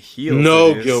mean? In heels,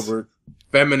 no, Gilbert.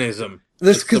 Feminism.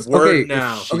 This because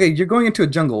okay, you're going into a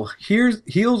jungle. Here's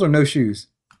heels or no shoes.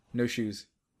 No shoes.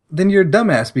 Then you're a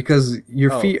dumbass because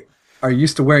your feet are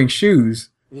used to wearing shoes.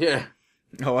 Yeah.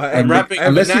 Oh,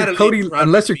 unless you're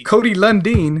Cody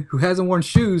Lundeen, who hasn't worn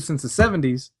shoes since the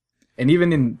 70s, and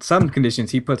even in some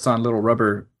conditions he puts on little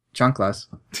rubber chanclas.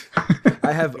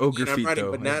 I have ogre feet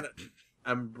though.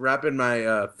 I'm wrapping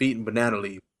my feet in banana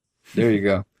leaf. There you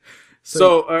go.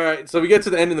 So all right, so we get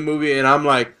to the end of the movie, and I'm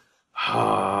like,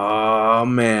 oh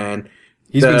man,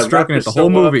 he's been stroking it the whole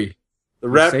movie. The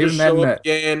Raptors show up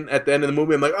again at the end of the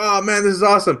movie. I'm like, oh man, this is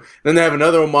awesome. Then they have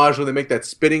another homage where they make that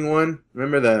spitting one.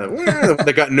 Remember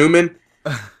they got Newman?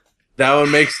 That one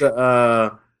makes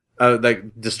like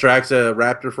distracts a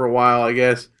raptor for a while, I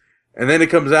guess. And then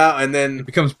it comes out, and then it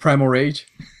becomes Primal Rage.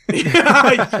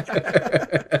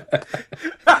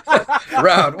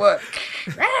 Round one.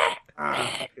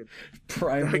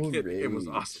 Primal That Rage. game was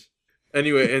awesome.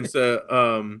 Anyway, and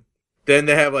so then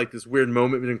they have like this weird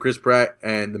moment between Chris Pratt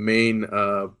and the main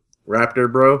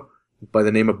Raptor bro by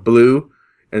the name of Blue.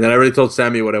 And then I already told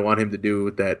Sammy what I want him to do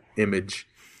with that image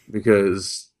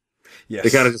because Yes. they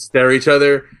kind of just stare at each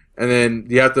other. And then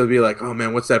you have to be like, oh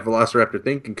man, what's that Velociraptor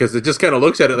thinking? Because it just kind of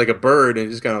looks at it like a bird and it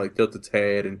just kind of like tilts its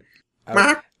head. And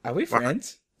Are we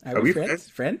friends? Are we friends?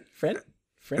 Friend?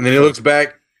 and then he looks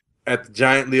back at the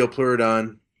giant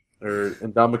Leopleurodon or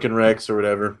Indomitian Rex or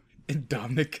whatever.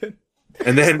 Indomitian.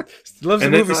 And then Loves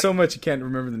and the then, movie so much you can't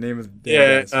remember the name of the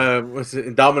yeah, dinosaur. what's it?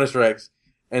 Indominus Rex.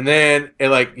 And then it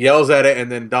like yells at it,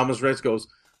 and then Indominus Rex goes,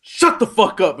 "Shut the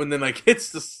fuck up!" And then like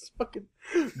hits this fucking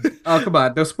Oh, come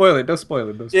on. Don't spoil it. Don't spoil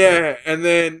it. Don't spoil it. yeah. And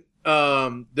then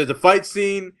there's a fight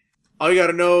scene. All you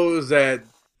gotta know is that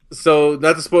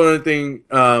not to spoil anything,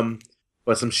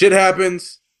 but some shit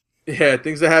happens. Yeah,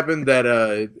 things that happen that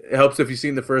it helps if you've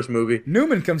seen the first movie.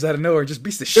 Newman comes out of nowhere and just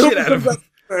beats the shit out of him.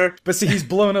 But see, he's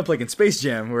blown up like in Space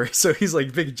Jam, so he's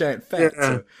like big, giant, fat.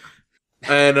 Yeah.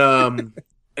 So.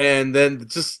 And then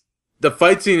just the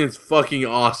fight scene is fucking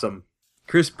awesome.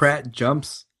 Chris Pratt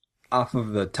jumps off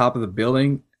of the top of the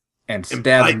building and stabs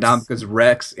bites. Indominus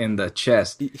Rex in the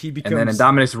chest. He becomes. And then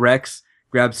Indominus Rex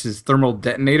grabs his thermal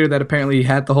detonator that apparently he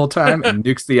had the whole time and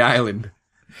nukes the island.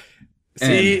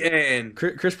 See, and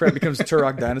Chris Pratt becomes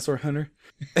Turok Dinosaur Hunter.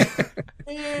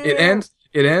 It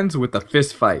ends with a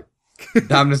fist fight.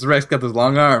 Indominus Rex got those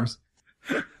long arms.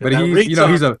 But he's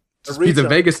a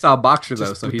Vegas style boxer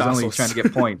though, so he's only trying to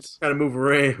get points. Kind of move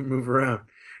around.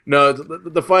 No,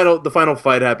 the final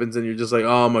fight happens, and you're just like,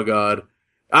 oh my god.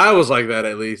 I was like that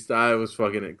at least. I was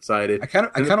fucking excited. I kind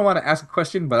of want to ask a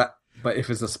question, but if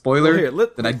it's a spoiler,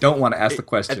 then I don't want to ask the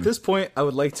question. At this point, I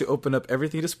would like to open up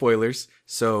everything to spoilers.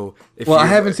 So, I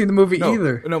haven't seen the movie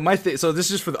either. No, so this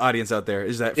is just for the audience out there.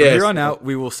 Is that from here on out,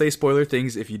 we will say spoiler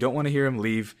things. If you don't want to hear them,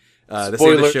 leave. This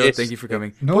is the show. Thank you for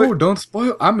coming. No, don't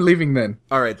spoil. I'm leaving then.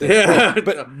 All right, then. Yeah.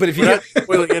 But if you're not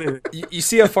spoiling anything, you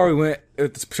see how far we went in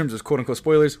terms of quote unquote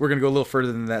spoilers. We're gonna go a little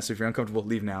further than that. So if you're uncomfortable,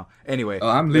 leave now. Anyway,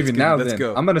 I'm leaving now. Let's then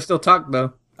go. I'm gonna still talk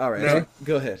though. All right, No.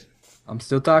 go ahead. I'm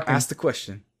still talking. Ask the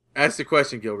question. Ask the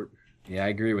question, Gilbert. Yeah, I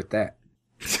agree with that.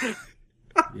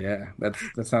 Yeah, that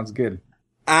sounds good.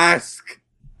 Ask.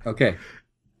 Okay.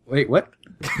 Wait, what?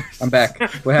 I'm back.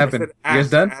 What happened? You guys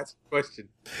done? Ask the question.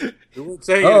 You won't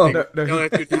say Oh. anything. No, Don't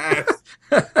let you to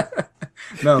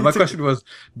ask. No, my question was,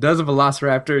 does a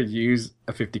Velociraptor use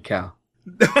a 50 cal?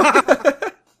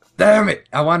 Damn it!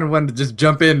 I wanted one to just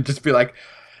jump in and just be like,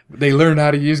 they learn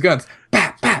how to use guns.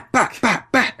 Bat, bat, bat, bat,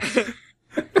 bat.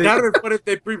 What if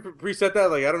they preset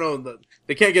that? Like, I don't know.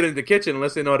 They can't get into the kitchen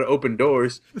unless they know how to open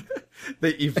doors. They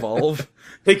evolve.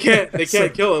 They can't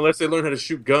kill unless they learn how to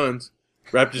shoot guns.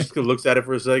 Raptor just looks at it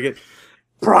for a second,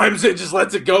 primes it, just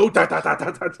lets it go. Da, da, da,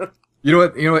 da, da, da. You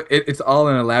know what? It's all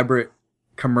an elaborate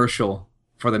commercial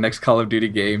for the next Call of Duty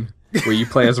game where you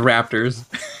play as raptors.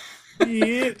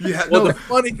 Yeah. Well, the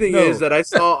funny thing is that I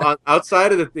saw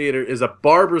outside of the theater is a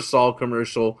Barbasol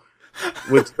commercial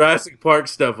with Jurassic Park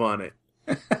stuff on it.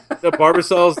 The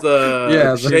Barbasol's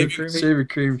the shaving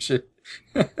cream shit.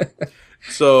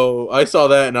 So I saw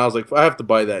that and I was like, I have to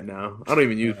buy that now. I don't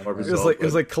even use Barbasol. It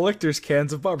was like collector's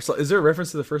cans of Barbasol. Is there a reference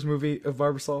to the first movie of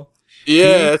Barbasol?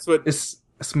 Yeah, that's what. It's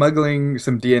smuggling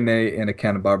some DNA in a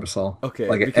can of Barbasol. Okay,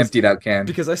 like an emptied out can.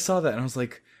 Because I saw that and I was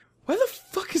like, why the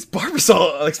fuck is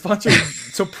Barbasol like sponsored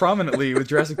so prominently with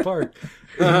Jurassic Park?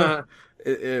 But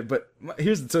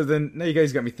then now you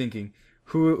guys got me thinking,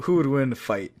 who would win a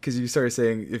fight? Because you started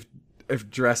saying if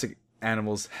Jurassic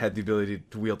animals had the ability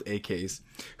to wield AKs,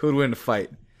 who would win a fight?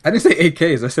 I didn't say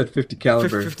AKs. I said 50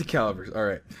 caliber. 50 calibers. All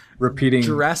right. Repeating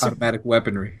automatic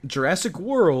weaponry. Jurassic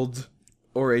World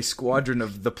or a squadron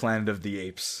of the Planet of the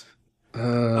Apes?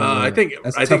 I think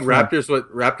raptors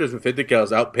with 50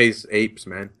 cals outpace apes,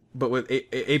 man. But with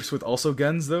apes with also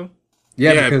guns though?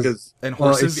 Yeah, because and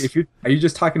horses. Are you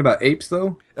just talking about apes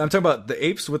though? I'm talking about the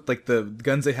apes with like the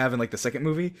guns they have in like the second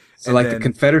movie. So like the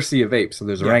Confederacy of Apes. So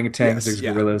there's orangutans, there's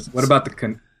gorillas. What about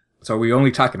so are we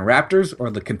only talking raptors or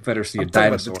the Confederacy of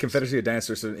Dinosaurs? The Confederacy of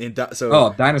Dinosaurs.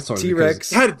 Dinosaurs.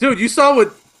 T-Rex. God, dude, you saw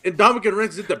what Indomitian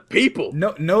Rex did to people.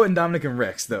 No Indomitian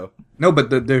Rex though. No, but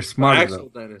they're smarter actual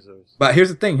though. Dinosaurs. But here's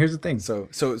the thing. So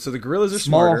the gorillas are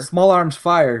small. smarter. Small arms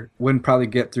fire wouldn't probably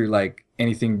get through like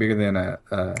anything bigger than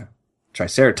a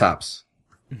Triceratops.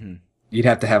 Mm-hmm. You'd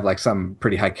have to have like some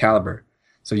pretty high caliber.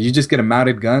 So you just get a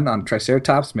mounted gun on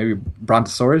Triceratops, maybe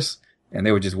Brontosaurus, and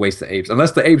they would just waste the apes.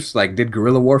 Unless the apes like did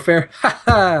guerrilla warfare,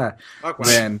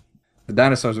 then the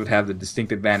dinosaurs would have the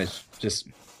distinct advantage. Just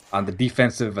on the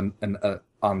defensive and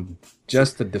on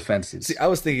just the defenses. See, I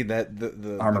was thinking that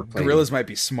the Armor gorillas might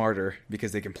be smarter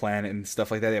because they can plan and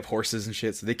stuff like that. They have horses and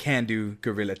shit, so they can do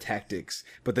guerrilla tactics.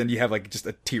 But then you have like just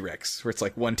a T-Rex, where it's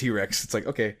like one T-Rex. It's like,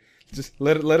 okay, just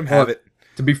let him have it.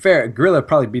 To be fair, a gorilla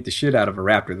probably beat the shit out of a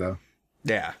raptor, though.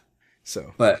 Yeah.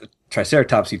 So, but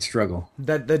Triceratops, he'd struggle.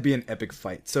 That'd be an epic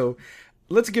fight. So,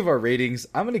 let's give our ratings.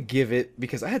 I'm gonna give it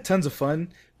because I had tons of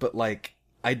fun, but like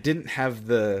I didn't have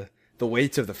the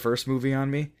weight of the first movie on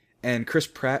me. And Chris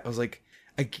Pratt, I was like,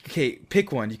 okay,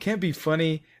 pick one. You can't be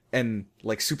funny and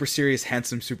like super serious,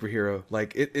 handsome superhero.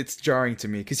 Like it's jarring to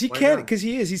me because he can't. Because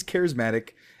he's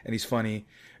charismatic and he's funny.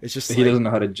 It's just he doesn't know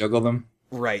how to juggle them.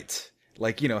 Right.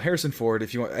 Like, Harrison Ford,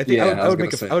 if you want, I think I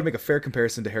would make a fair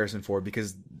comparison to Harrison Ford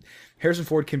because Harrison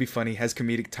Ford can be funny, has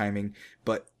comedic timing,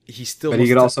 but he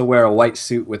could also wear a white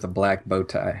suit with a black bow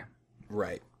tie.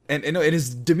 Right. And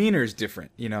his demeanor is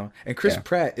different, And Chris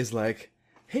Pratt is like,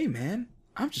 hey man,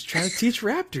 I'm just trying to teach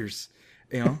raptors.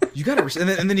 You gotta,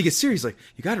 and then he gets serious, like,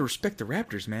 you gotta respect the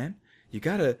raptors, man. You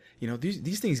gotta,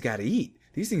 these things gotta eat.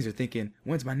 These things are thinking,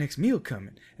 when's my next meal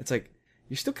coming? It's like,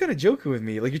 you're still kind of joking with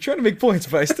me. Like, you're trying to make points,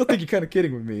 but I still think you're kind of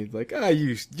kidding with me. Like, you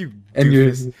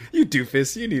doofus. You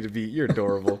doofus. You're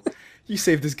adorable. You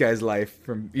saved this guy's life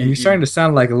from... And you're starting to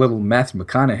sound like a little Matthew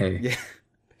McConaughey.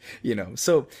 Yeah.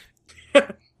 So...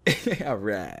 all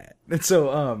right. And so,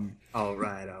 All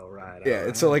right. Yeah,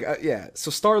 and so, like,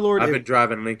 so Star-Lord... I've been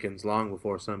driving Lincolns long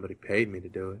before somebody paid me to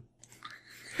do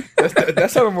it.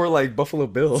 That sounded more like Buffalo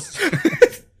Bill.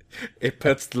 It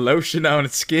puts the lotion on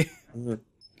its skin.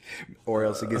 Or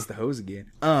else it gets the hose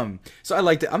again. So I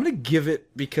liked it. I'm gonna give it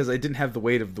because I didn't have the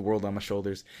weight of the world on my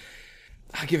shoulders.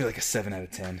 I'll give it like a 7 out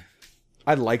of 10.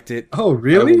 I liked it. Oh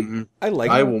really? I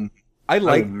liked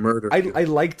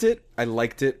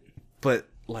it, but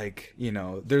like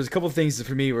there's a couple of things that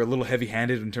for me were a little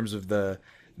heavy-handed in terms of the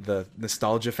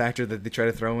nostalgia factor that they try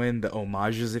to throw in, the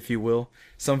homages, if you will.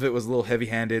 Some of it was a little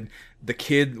heavy-handed.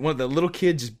 One of the little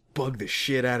kid just bugged the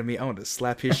shit out of me. I wanted to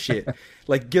slap his shit.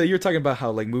 Like, Gil, you were talking about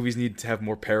how like movies need to have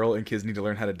more peril and kids need to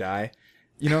learn how to die.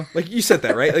 Like you said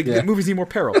that, right? Like the movies need more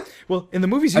peril. Well, in the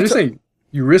movies, I'm just saying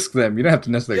you risk them. You don't have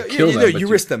to necessarily kill them. You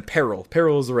risk them. Peril.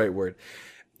 Peril is the right word.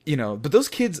 But those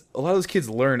kids, a lot of those kids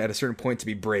learn at a certain point to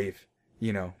be brave.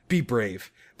 Be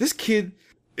brave. This kid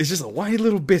is just a whiny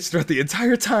little bitch throughout the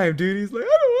entire time, dude. He's like,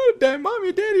 I don't want to die. Mommy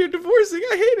and daddy are divorcing.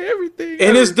 I hate everything.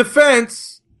 In his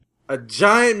defense, a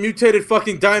giant mutated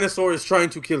fucking dinosaur is trying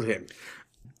to kill him.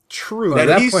 True. At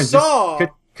that point,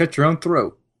 just cut your own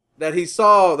throat. That he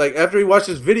saw, like, after he watched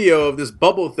this video of this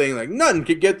bubble thing, like, nothing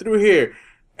could get through here.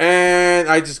 And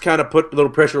I just kind of put a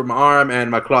little pressure with my arm and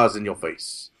my claws in your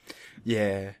face.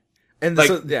 Yeah. And like,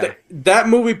 so, that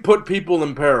movie put people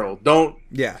in peril. Don't...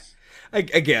 Yeah. I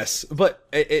guess.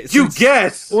 But...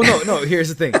 guess! Well, no. Here's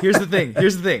the thing.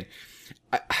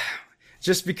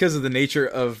 Just because of the nature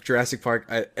of Jurassic Park,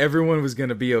 everyone was going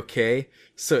to be okay.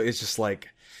 So it's just like...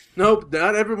 Nope,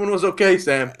 not everyone was okay,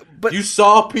 Sam. But you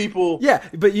saw people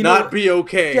not be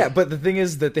okay. Yeah, but the thing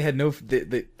is that they had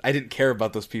I didn't care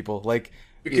about those people. Like...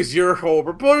 Because you're a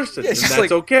horrible person, and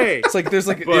that's okay. It's like, there's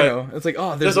like, it's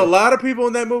like, there's a lot of people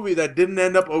in that movie that didn't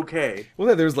end up okay. Well,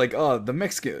 yeah, there's like, the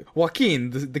Mexican, Joaquin,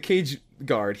 the cage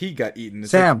guard, he got eaten. It's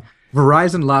Sam,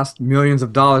 Verizon lost millions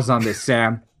of dollars on this,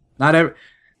 Sam. The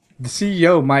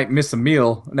CEO might miss a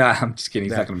meal. Nah, I'm just kidding.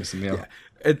 He's not going to miss a meal.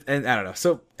 Yeah. And I don't know.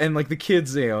 So, and like the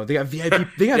kids, they got VIP.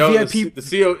 They got VIP. The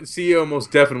CEO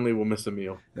most definitely will miss a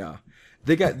meal. Yeah.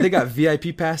 They got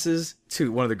VIP passes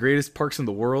to one of the greatest parks in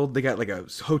the world. They got like a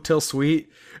hotel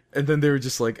suite, and then they were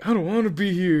just like, I don't want to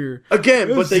be here. Again,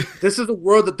 but this is the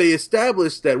world that they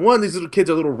established that these little kids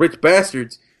are little rich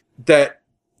bastards, that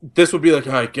this would be like,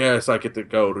 I guess I get to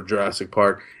go to Jurassic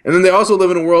Park. And then they also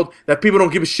live in a world that people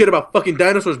don't give a shit about fucking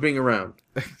dinosaurs being around.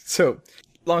 So,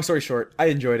 long story short, I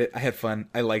enjoyed it. I had fun.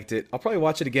 I liked it. I'll probably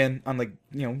watch it again on like,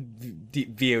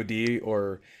 VOD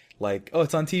or... Like, oh,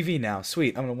 it's on TV now.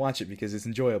 Sweet, I'm gonna watch it because it's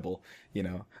enjoyable.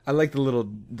 I like the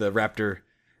Raptor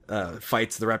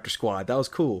fights, the Raptor squad. That was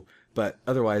cool. But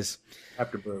otherwise,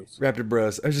 Raptor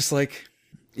Bros. I was just like,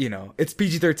 it's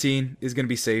PG-13. It's gonna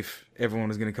be safe. Everyone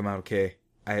is gonna come out okay.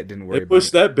 I didn't worry. They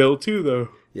pushed that bill too, though.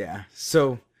 Yeah.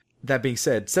 So that being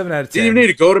said, 7 out of 10. Didn't even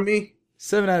need to go to me.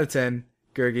 7 out of 10,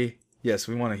 Gergie. Yes,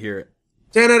 we want to hear it.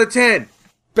 10 out of 10.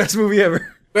 Best movie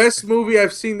ever. Best movie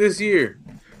I've seen this year.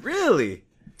 Really?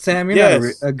 Sam,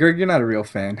 you're not a real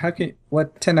fan. How can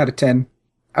 10 out of 10?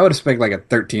 I would expect like a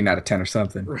 13 out of 10 or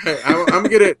something. Right. I'm gonna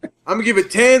give it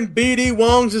 10. BD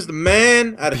Wong's is the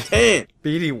man out of 10.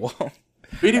 BD Wong.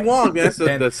 BD Wong, that's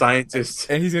the scientist.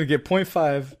 And he's gonna get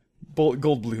 0.5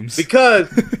 Goldblums. Because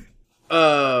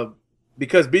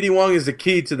because BD Wong is the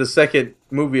key to the second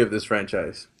movie of this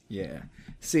franchise. Yeah.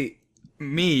 See,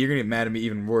 you're gonna get mad at me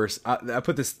even worse. I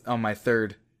put this on my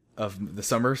third of the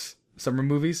summer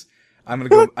movies. I'm gonna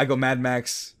go. I go Mad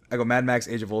Max.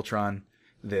 Age of Ultron.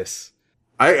 This.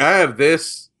 I have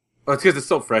this. Oh, it's because it's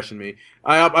so fresh in me.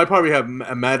 I probably have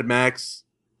Mad Max.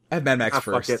 I have Mad Max Fuck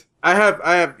first. it. I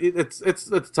have.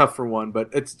 It's tough for one, but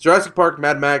it's Jurassic Park,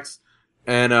 Mad Max,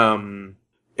 and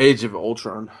Age of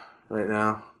Ultron right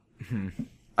now.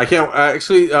 I can't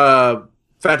actually.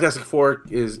 Fantastic Four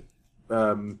is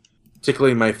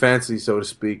tickling my fancy, so to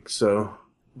speak. So.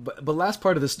 But last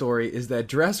part of the story is that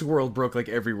Jurassic World broke like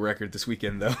every record this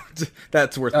weekend, though.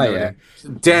 That's worth noting. Yeah.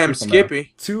 Damn,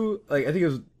 Skippy. I think it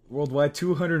was worldwide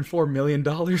 $204 million.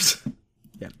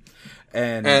 Yeah,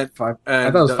 and I thought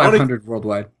it was 500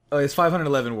 worldwide. Oh, it's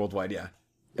 511 worldwide. Yeah,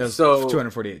 it was So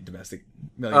 248 domestic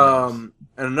million.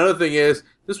 And another thing is,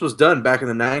 this was done back in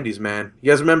the 90s, man. You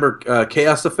guys remember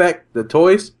Chaos Effect, the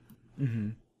toys?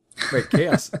 Wait,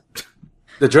 Chaos.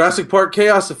 The Jurassic Park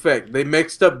Chaos Effect. They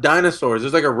mixed up dinosaurs.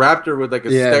 There's like a raptor with like a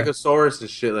stegosaurus and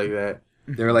shit like that.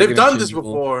 They've done this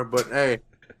before, but hey,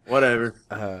 whatever.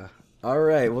 All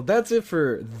right, well that's it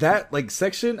for that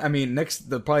section. I mean,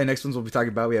 probably next ones we'll be talking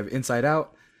about. We have Inside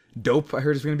Out, Dope. I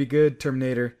heard it's gonna be good.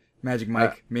 Terminator, Magic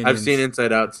Mike. Minions. I've seen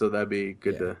Inside Out, so that'd be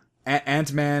good to.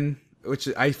 Ant-Man, which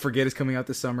I forget is coming out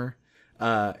this summer.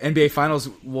 NBA Finals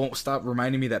won't stop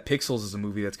reminding me that Pixels is a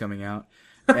movie that's coming out.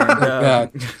 And,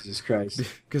 God, Jesus Christ!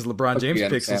 Because LeBron James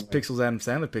Pixels, Adam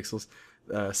Sandler Pixels.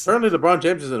 Apparently, LeBron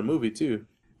James is in a movie too.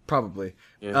 Probably.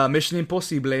 Yeah. Mission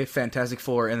Impossible, Fantastic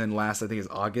Four, and then last, I think, is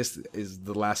August, is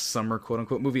the last summer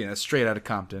quote-unquote movie, and it's straight out of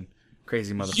Compton.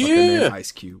 Crazy motherfucker named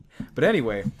Ice Cube. But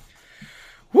anyway,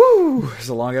 woo! It's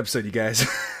a long episode, you guys.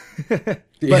 But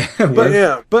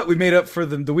we made up for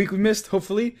the week we missed,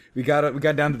 hopefully. We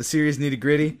got down to the serious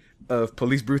nitty-gritty of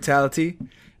police brutality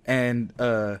and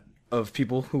of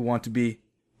people who want to be,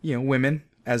 women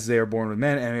as they are born with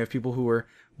men, and we have people who were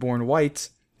born white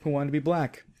who want to be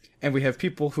black. And we have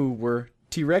people who were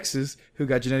T-Rexes who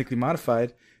got genetically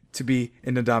modified to be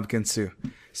Ndamukong Suh.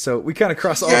 So we kind of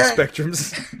cross all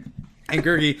spectrums. And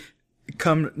Gergie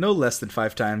come no less than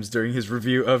 5 times during his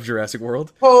review of Jurassic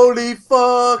World. Holy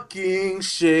fucking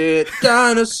shit.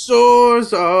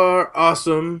 Dinosaurs are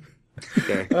awesome.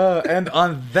 Okay. And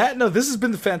on that note, this has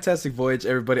been the Fantastic Voyage,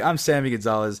 everybody. I'm Sammy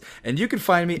Gonzalez, and you can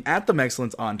find me at The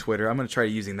Mexcellence on Twitter. I'm going to try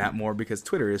using that more because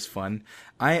Twitter is fun.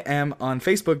 I am on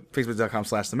Facebook,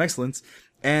 facebook.com/TheMexcellence,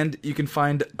 and you can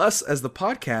find us as the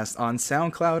podcast on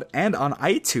SoundCloud and on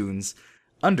iTunes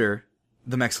under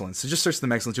The Mexcellence. So just search The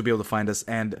Mexcellence, you'll be able to find us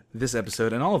and this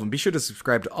episode and all of them. Be sure to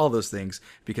subscribe to all those things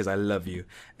because I love you.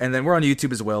 And then we're on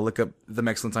YouTube as well. Look up The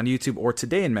Mexcellence on YouTube or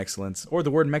Today in Mexcellence or the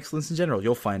word Mexcellence in general.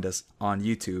 You'll find us on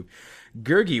YouTube.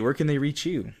 Gergie, where can they reach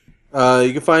you?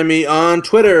 You can find me on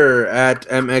Twitter at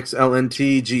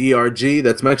MXLNTGERG.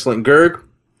 That's Mexcellent Gerg.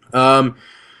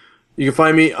 You can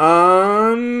find me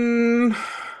on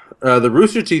the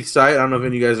Rooster Teeth site. I don't know if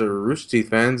any of you guys are Rooster Teeth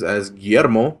fans, as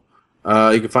Guillermo.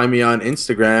 You can find me on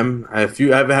Instagram. I've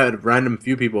had random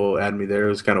few people add me there. It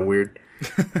was kind of weird.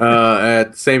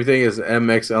 Same thing as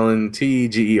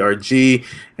MXLNTGERG.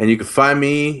 And you can find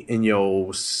me in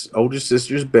your older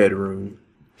sister's bedroom.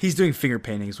 He's doing finger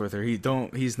paintings with her.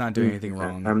 He's not doing anything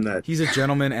wrong. I'm not. He's a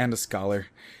gentleman and a scholar.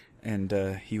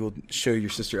 And he will show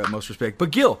your sister utmost respect.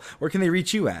 But Gil, where can they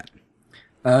reach you at?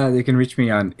 They can reach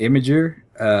me on Imager.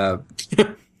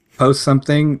 Post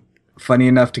something funny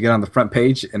enough to get on the front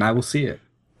page, and I will see it.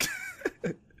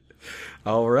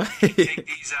 All right.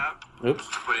 Oops.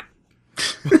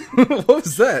 What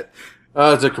was that?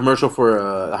 It's a commercial for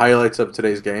highlights of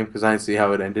today's game because I didn't see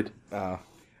how it ended. Oh.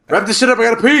 Wrap this shit up. I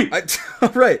gotta pee. All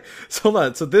right. So hold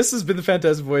on. So this has been the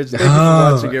Fantastic Voyage. Thank you for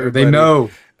watching, everybody. They know.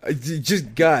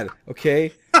 Just God.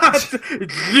 Okay.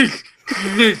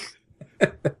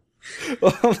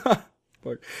 Well, hold on.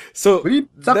 So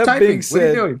Stop that typing. being said, What are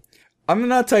you doing? I'm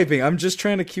not typing. I'm just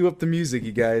trying to cue up the music,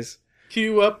 you guys.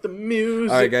 Cue up the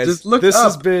music. All right, guys. Just look this up.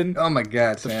 has been Oh my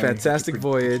God, the Sammy. Fantastic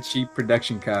Voyage. Cheap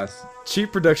production costs.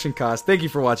 Cheap production cost. Thank you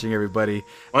for watching, everybody.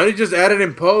 Why don't you just add it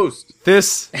in post?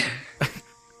 This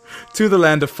to the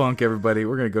land of funk, everybody.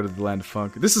 We're gonna go to the land of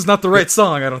funk. This is not the right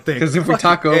song, I don't think. Because if we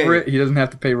talk over it, he doesn't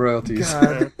have to pay royalties.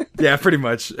 God. Yeah, pretty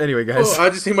much. Anyway, guys. Oh, I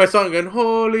just sing my song again.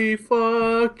 Holy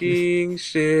fucking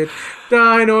shit.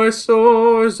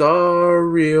 Dinosaurs are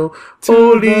real. To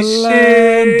Holy the shit.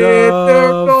 land They're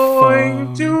of going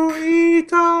funk. to